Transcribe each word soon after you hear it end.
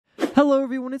Hello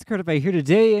everyone, it's Curtified here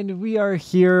today, and we are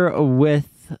here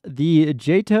with the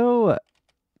JToH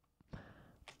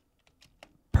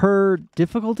per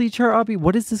difficulty chart obby.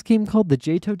 What is this game called? The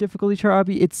JToH difficulty chart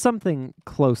obby? It's something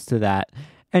close to that.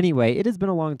 Anyway, it has been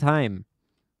a long time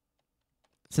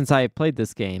since I have played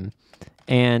this game,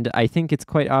 and I think it's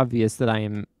quite obvious that I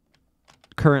am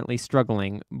currently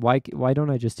struggling. Why don't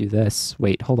I just do this?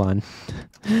 Wait, hold on.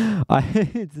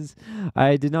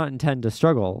 I did not intend to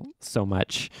struggle so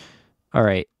much. All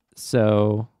right,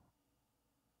 so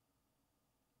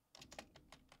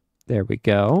there we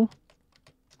go.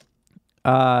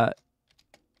 I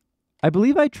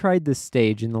believe I tried this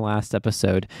stage in the last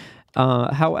episode.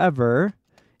 However,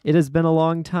 it has been a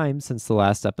long time since the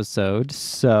last episode,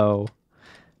 so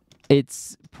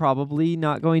it's probably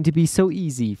not going to be so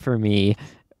easy for me.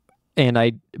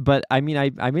 But I mean,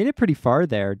 I made it pretty far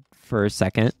there for a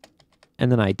second, and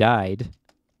then I died.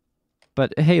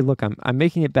 But hey, look, I'm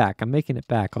making it back. I'm making it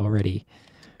back already.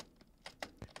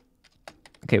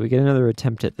 Okay, we get another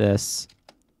attempt at this.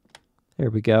 There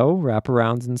we go.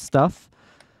 Wraparounds and stuff.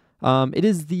 It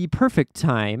is the perfect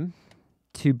time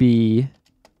to be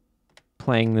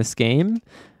playing this game,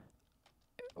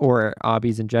 or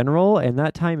obbies in general, and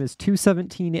that time is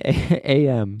 2:17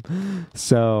 a.m.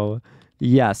 So,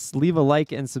 yes, leave a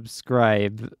like and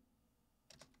subscribe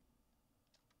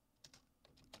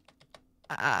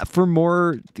for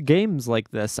more games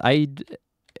like this. I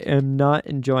am not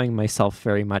enjoying myself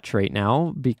very much right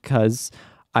now because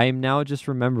I am now just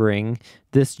remembering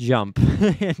this jump,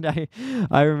 and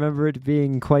I remember it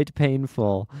being quite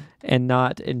painful and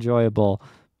not enjoyable,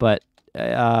 but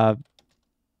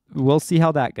we'll see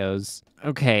how that goes.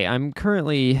 Okay, I'm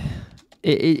currently...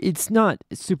 It's not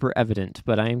super evident,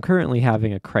 but I am currently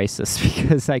having a crisis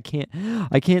because I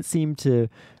can't seem to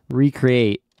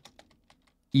recreate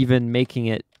even making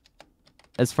it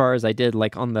as far as I did,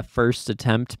 like on the first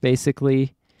attempt,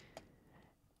 basically.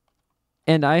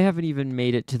 And I haven't even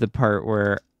made it to the part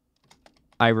where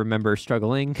I remember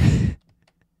struggling.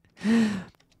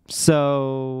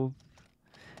 So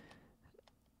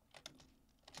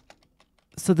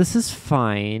this is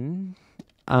fine.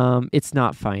 It's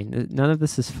not fine. None of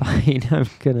this is fine. I'm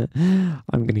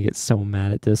gonna get so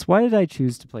mad at this. Why did I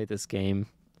choose to play this game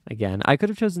again? I could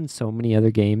have chosen so many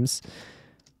other games.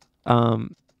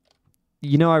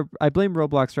 You know, I blame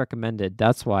Roblox recommended.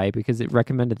 That's why, because it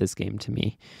recommended this game to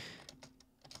me.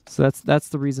 So that's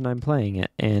the reason I'm playing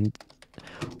it. And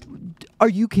are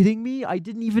you kidding me? I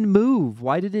didn't even move.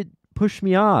 Why did it push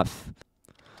me off?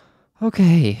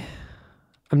 Okay.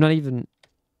 I'm not even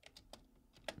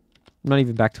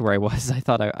back to where I was. I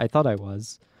thought I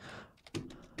was.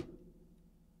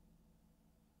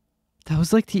 That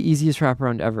was like the easiest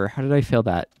wraparound ever. How did I fail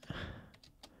that?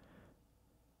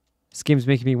 This game's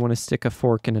making me want to stick a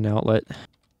fork in an outlet.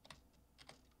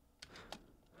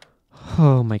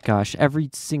 Oh my gosh, every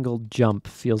single jump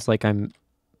feels like I'm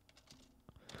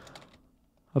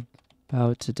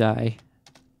about to die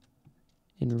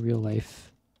in real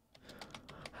life.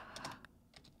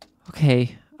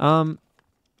 Okay,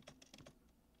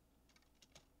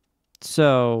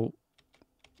 so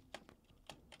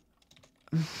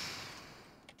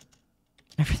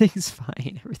everything's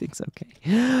fine. Everything's okay.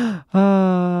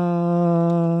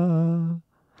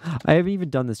 I haven't even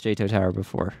done this JToH tower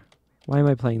before. Why am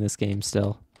I playing this game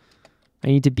still? I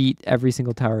need to beat every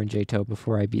single tower in JToH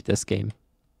before I beat this game.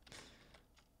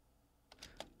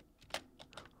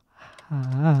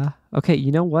 Okay,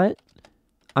 you know what?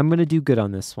 I'm gonna do good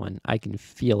on this one. I can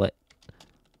feel it.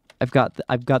 I've got the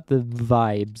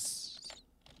vibes.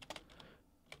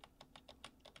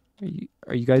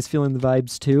 Are you guys feeling the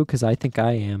vibes too? Because I think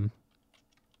I am.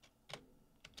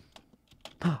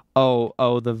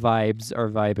 Oh, the vibes are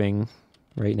vibing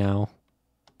right now.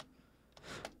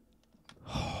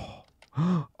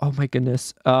 Oh my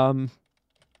goodness. I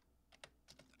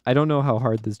don't know how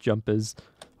hard this jump is.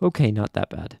 Okay, not that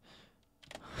bad.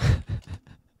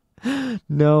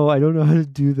 No, I don't know how to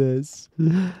do this.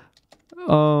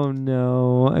 Oh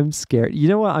no, I'm scared. You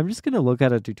know what? I'm just gonna look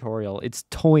at a tutorial. It's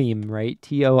TOIM, right?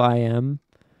 TOIM.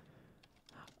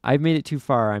 I've made it too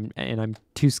far. I'm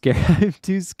too scared. I'm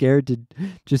too scared to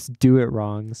just do it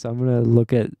wrong. So I'm gonna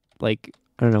look at, like,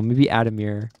 I don't know, maybe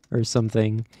Adamir or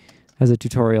something as a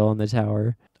tutorial on the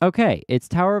tower. Okay, it's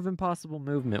Tower of Impossible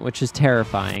Movement, which is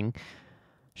terrifying.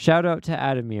 Shout out to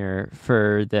Adamir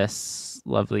for this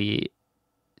lovely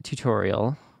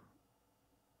tutorial.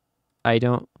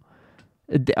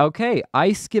 Okay,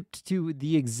 I skipped to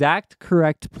the exact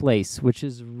correct place, which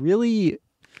is really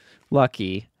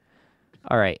lucky.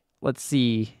 All right, let's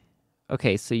see.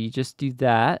 Okay, so you just do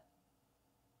that.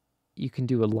 You can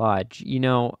do a lodge. You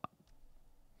know,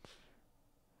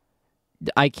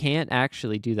 I can't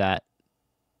actually do that.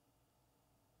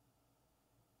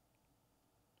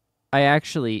 I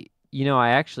actually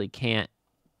can't.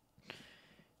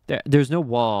 There's no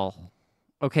wall.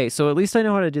 Okay, so at least I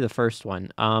know how to do the first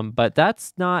one. But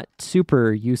that's not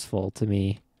super useful to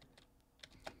me.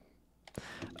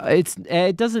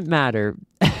 It doesn't matter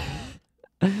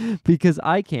because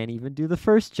I can't even do the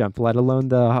first jump, let alone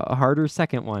the harder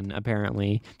second one,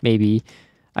 apparently. Maybe.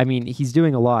 I mean, he's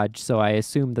doing a lodge, so I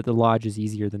assume that the lodge is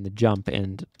easier than the jump,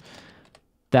 and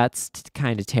that's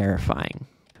kind of terrifying.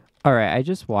 All right, I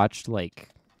just watched like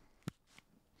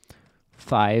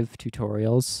 5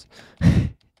 tutorials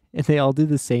and they all do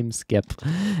the same skip.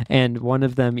 And one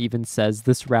of them even says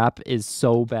this rap is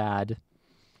so bad.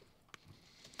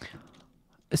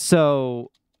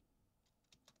 So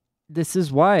this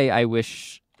is why I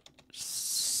wish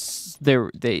some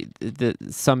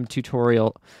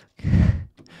tutorial.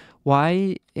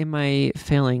 Why am I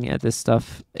failing at this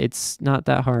stuff? It's not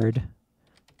that hard.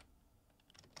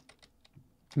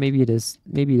 Maybe it is.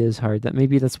 Maybe it is hard.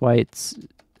 Maybe that's why it's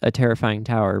a terrifying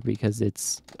tower, because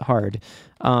it's hard.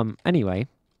 Anyway,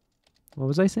 what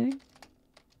was I saying?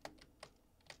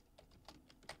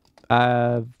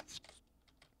 Right.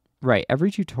 Every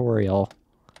tutorial,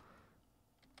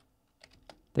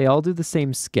 they all do the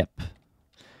same skip,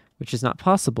 which is not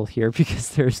possible here because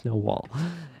there's no wall.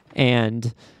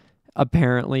 And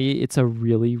apparently it's a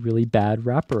really, really bad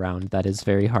wraparound that is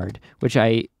very hard, which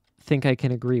I think I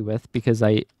can agree with because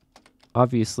I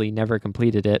obviously never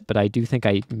completed it, but I do think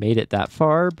I made it that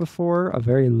far before, a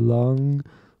very long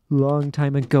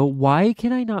time ago. Why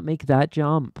can I not make that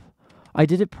jump? I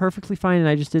did it perfectly fine and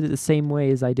I just did it the same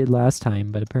way as I did last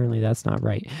time, but apparently that's not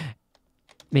right.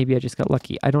 Maybe I just got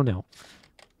lucky. I don't know.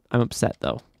 I'm upset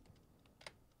though.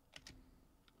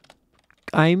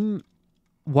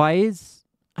 Why is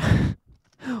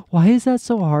that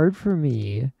so hard for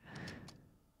me?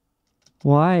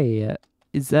 Why?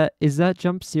 Is that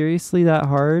jump seriously that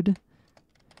hard?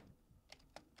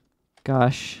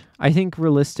 Gosh, I think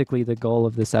realistically the goal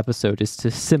of this episode is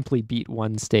to simply beat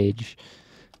one stage.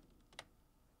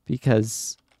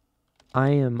 Because I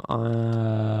am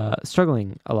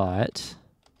struggling a lot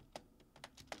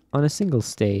on a single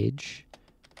stage.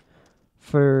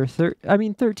 For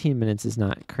 13 minutes is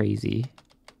not crazy.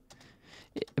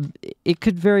 It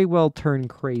could very well turn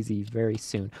crazy very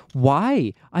soon.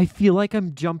 Why? I feel like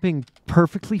I'm jumping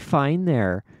perfectly fine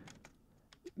there.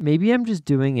 Maybe I'm just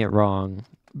doing it wrong,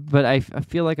 but I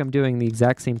feel like I'm doing the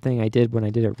exact same thing I did when I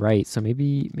did it right. So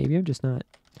maybe I'm just not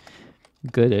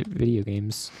good at video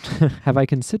games. Have I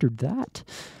considered that?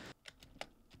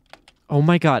 Oh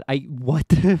my god,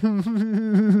 what?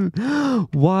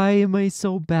 Why am I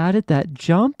so bad at that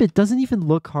jump? It doesn't even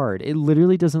look hard. It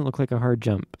literally doesn't look like a hard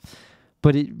jump.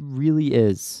 But it really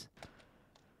is.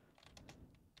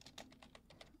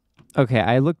 Okay,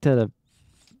 I looked at a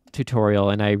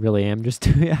tutorial and I really am just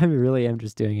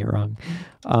doing it wrong.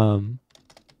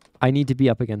 I need to be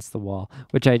up against the wall,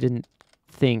 which I didn't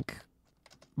think.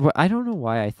 Well, I don't know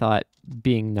why I thought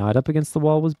being not up against the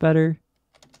wall was better.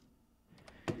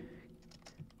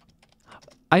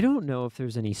 I don't know if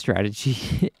there's any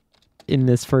strategy in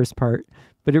this first part,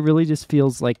 but it really just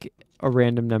feels like a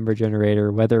random number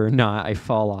generator, whether or not I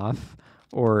fall off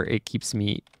or it keeps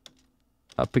me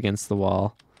up against the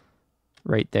wall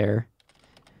right there.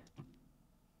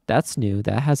 That's new.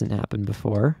 That hasn't happened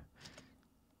before.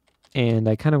 And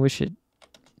I kind of wish it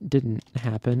didn't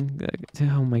happen.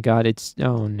 Oh my god,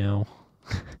 oh no.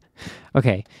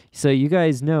 Okay, so you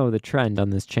guys know the trend on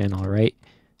this channel, right?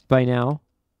 By now,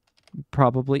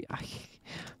 probably.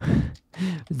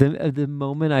 The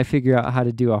moment I figure out how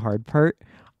to do a hard part,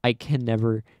 I can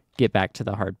never get back to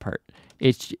the hard part.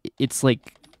 It's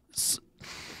like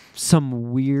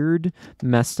some weird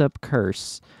messed up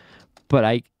curse, but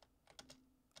I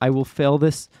will fail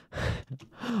this.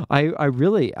 I'm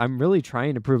really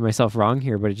trying to prove myself wrong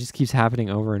here, but it just keeps happening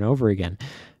over and over again.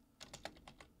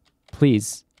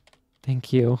 Please.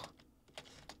 Thank you.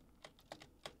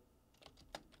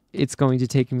 It's going to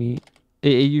take me,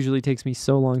 it usually takes me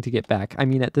so long to get back. I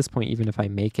mean, at this point, even if I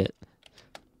make it,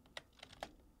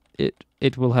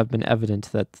 it will have been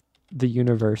evident that the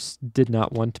universe did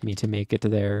not want me to make it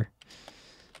there.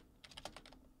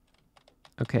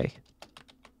 Okay.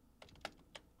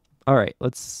 All right,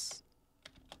 let's...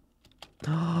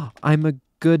 I'm a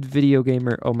good video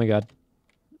gamer. Oh my god.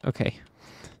 Okay.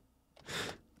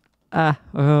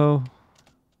 Oh.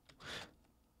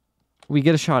 We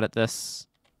get a shot at this.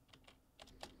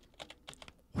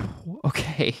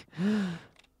 Okay.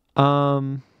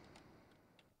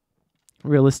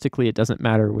 Realistically, it doesn't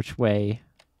matter which way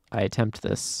I attempt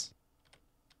this.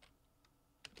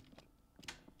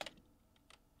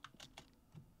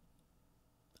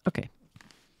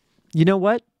 You know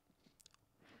what?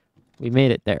 We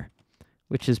made it there,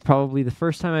 which is probably the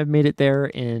first time I've made it there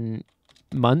in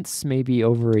months, maybe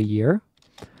over a year.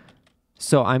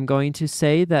 So I'm going to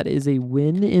say that is a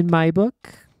win in my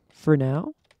book for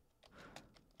now.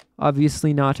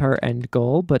 Obviously not our end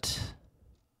goal, but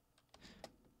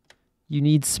you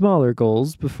need smaller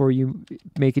goals before you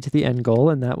make it to the end goal,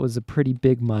 and that was a pretty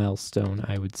big milestone,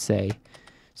 I would say.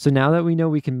 So now that we know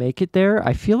we can make it there,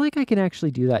 I feel like I can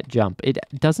actually do that jump. It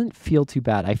doesn't feel too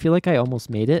bad. I feel like I almost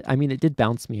made it. I mean, it did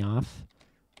bounce me off.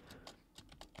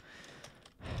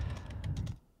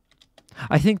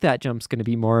 I think that jump's going to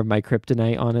be more of my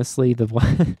kryptonite, honestly, the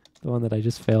one that I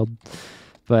just failed.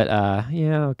 But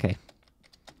yeah, okay.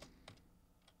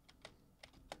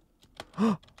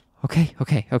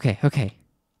 Okay.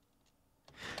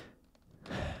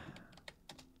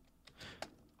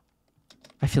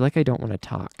 I feel like I don't want to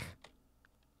talk.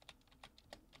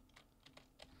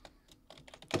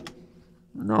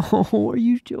 No, are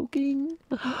you joking?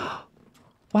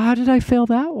 How did I fail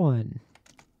that one?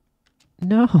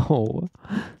 No.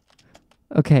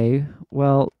 Okay,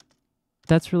 well,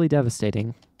 that's really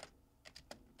devastating.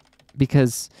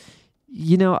 Because,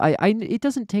 you know, it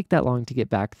doesn't take that long to get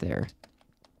back there.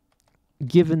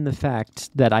 Given the fact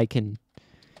that I can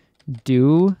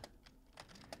do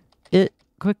it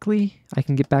quickly, I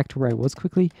can get back to where I was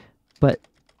quickly, but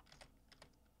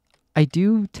I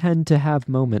do tend to have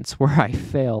moments where I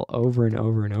fail over and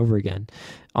over and over again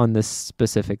on this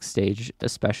specific stage,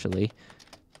 especially.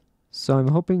 So I'm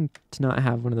hoping to not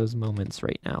have one of those moments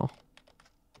right now.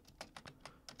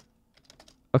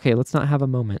 Okay, let's not have a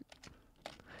moment.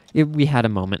 We had a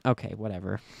moment. Okay,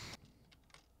 whatever.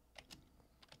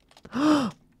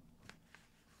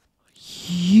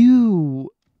 You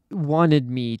wanted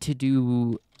me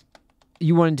to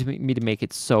make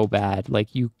it so bad.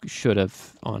 Like, you should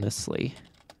have, honestly.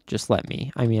 Just let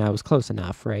me. I mean, I was close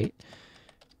enough, right?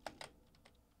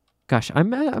 Gosh,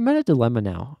 I'm at a dilemma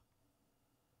now.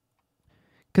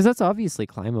 Because that's obviously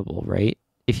climbable, right?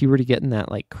 If you were to get in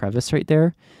that, like, crevice right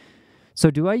there. So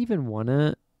do I even want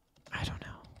to... I don't know.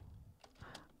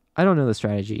 I don't know the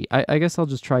strategy. I guess I'll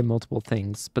just try multiple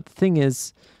things. But the thing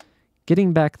is,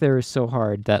 getting back there is so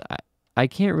hard that I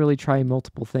can't really try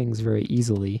multiple things very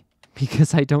easily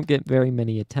because I don't get very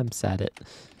many attempts at it.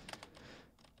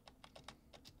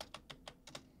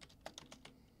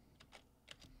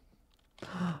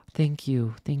 Thank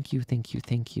you.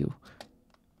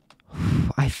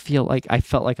 I felt like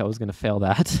I was going to fail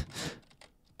that.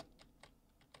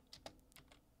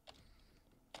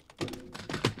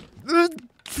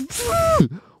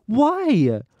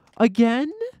 Why?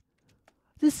 Again?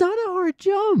 This is not a hard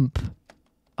jump.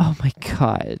 Oh my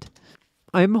god.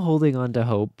 I'm holding on to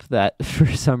hope that for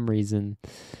some reason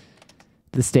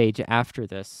the stage after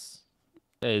this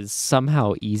is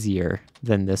somehow easier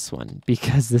than this one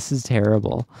because this is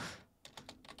terrible.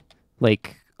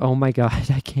 Like, oh my god,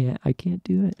 I can't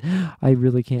do it. I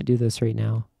really can't do this right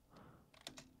now.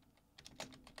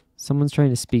 Someone's trying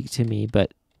to speak to me,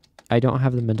 but I don't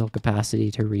have the mental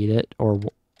capacity to read it or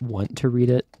want to read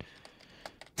it.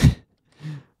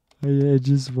 I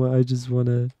just want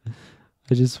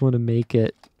to make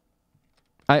it.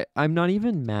 I'm not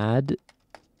even mad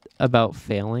about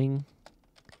failing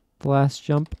the last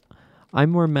jump. I'm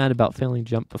more mad about failing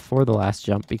jump before the last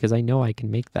jump because I know I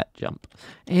can make that jump.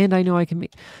 And I know I can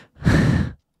make...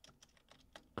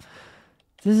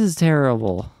 This is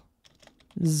terrible.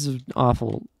 This is an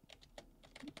awful,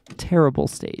 terrible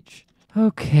stage.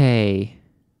 Okay.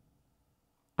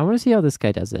 I want to see how this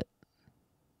guy does it.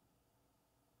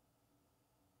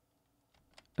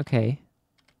 Okay.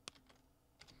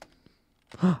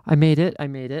 I made it.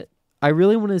 I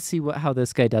really want to see how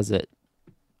this guy does it.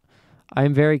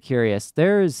 I'm very curious.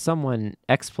 There is someone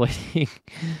exploiting.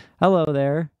 Hello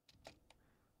there.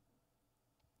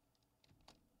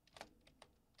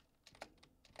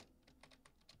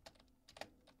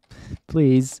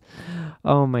 Please.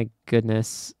 Oh my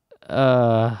goodness.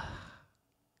 I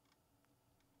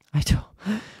don't...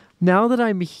 Now that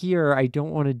I'm here, I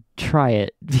don't want to try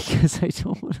it because I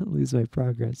don't want to lose my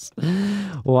progress.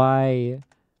 Why?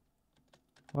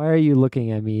 Why are you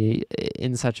looking at me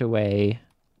in such a way?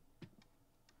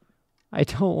 I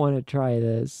don't want to try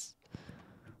this.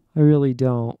 I really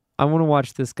don't. I want to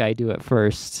watch this guy do it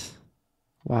first.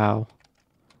 Wow.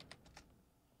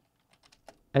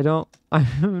 I don't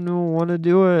want to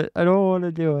do it. I don't want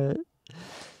to do it.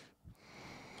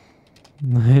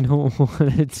 I don't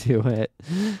want to do it.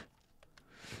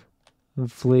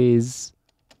 Please.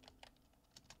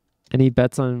 Any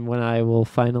bets on when I will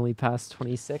finally pass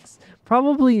 26?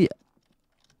 Probably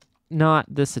not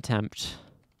this attempt.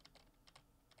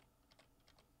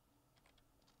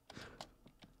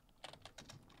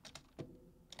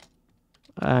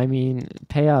 I mean,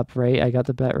 pay up, right? I got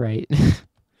the bet right.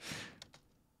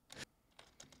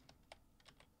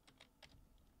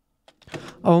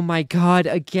 Oh my god,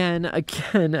 again.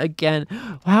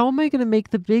 How am I going to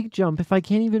make the big jump if I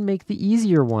can't even make the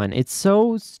easier one? It's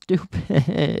so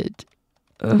stupid.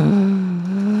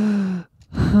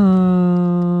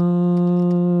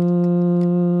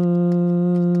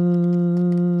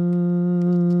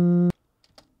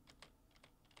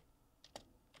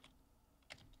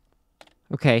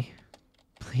 Okay.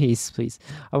 Please, please.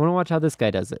 I want to watch how this guy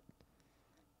does it.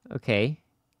 Okay.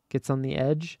 Gets on the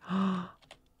edge. Oh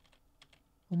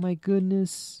my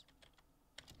goodness.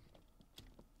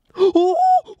 Oh!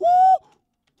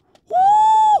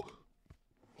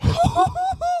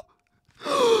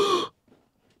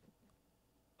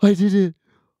 I did it.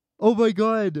 Oh my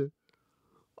god.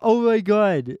 Oh my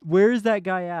god. Where is that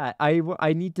guy at?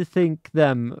 I need to thank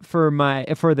them for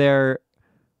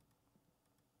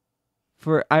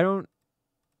I don't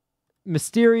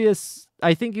mysterious.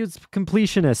 I think he was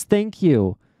completionist. Thank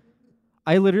you.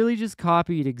 I literally just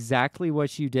copied exactly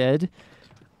what you did,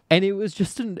 and it was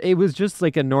just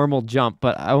like a normal jump.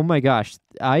 But oh my gosh,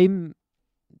 I'm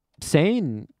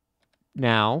sane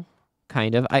now,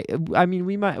 kind of. I mean,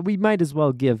 we might as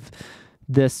well give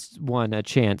this one a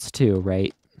chance too,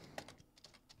 right?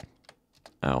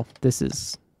 Oh, this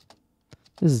is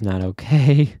not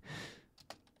okay.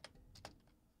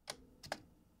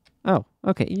 Oh,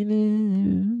 okay.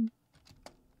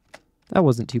 That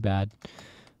wasn't too bad.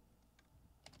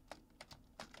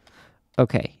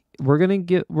 Okay. We're gonna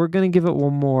give it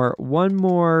one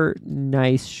more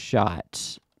nice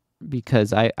shot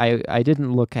because I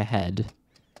didn't look ahead.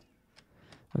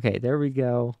 Okay, there we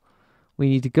go. We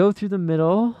need to go through the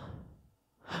middle.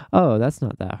 Oh, that's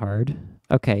not that hard.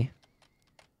 Okay.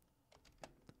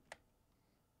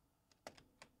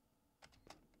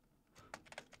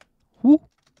 Woo!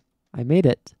 I made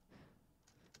it.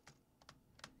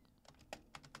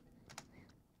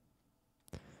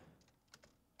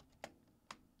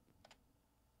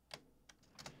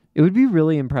 It would be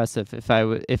really impressive if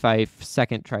I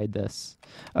second tried this.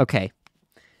 Okay.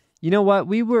 You know what?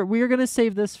 We were going to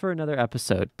save this for another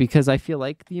episode because I feel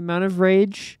like the amount of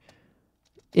rage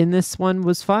in this one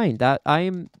was fine. That I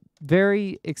am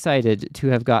very excited to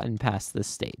have gotten past this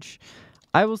stage.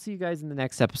 I will see you guys in the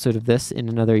next episode of this in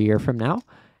another year from now.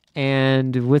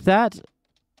 And with that,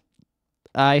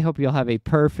 I hope you'll have a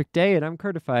perfect day, and I'm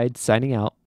Curtified, signing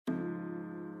out.